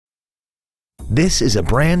This is a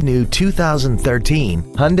brand new 2013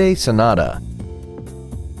 Hyundai Sonata.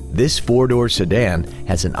 This four-door sedan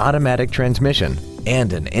has an automatic transmission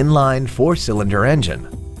and an inline four-cylinder engine.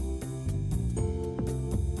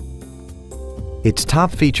 Its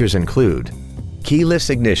top features include keyless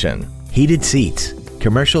ignition, heated seats,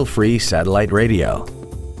 commercial-free satellite radio,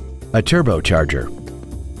 a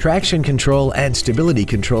turbocharger, traction control and stability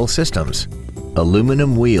control systems,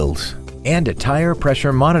 aluminum wheels, and a tire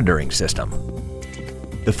pressure monitoring system.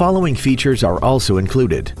 The following features are also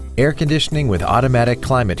included: air conditioning with automatic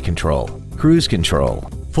climate control, cruise control,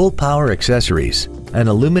 full power accessories, an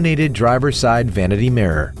illuminated driver's side vanity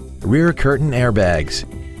mirror, rear curtain airbags,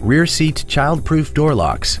 rear seat child-proof door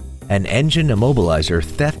locks, an engine immobilizer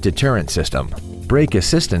theft deterrent system, brake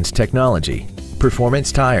assistance technology,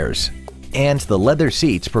 performance tires, and the leather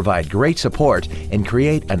seats provide great support and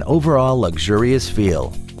create an overall luxurious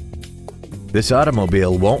feel. This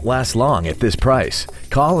automobile won't last long at this price.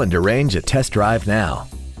 Call and arrange a test drive now.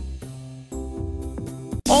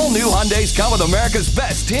 All new Hyundais come with America's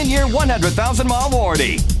best 10-year, 100,000-mile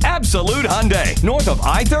warranty. Absolute Hyundai, north of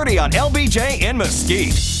I-30 on LBJ in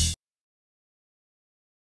Mesquite.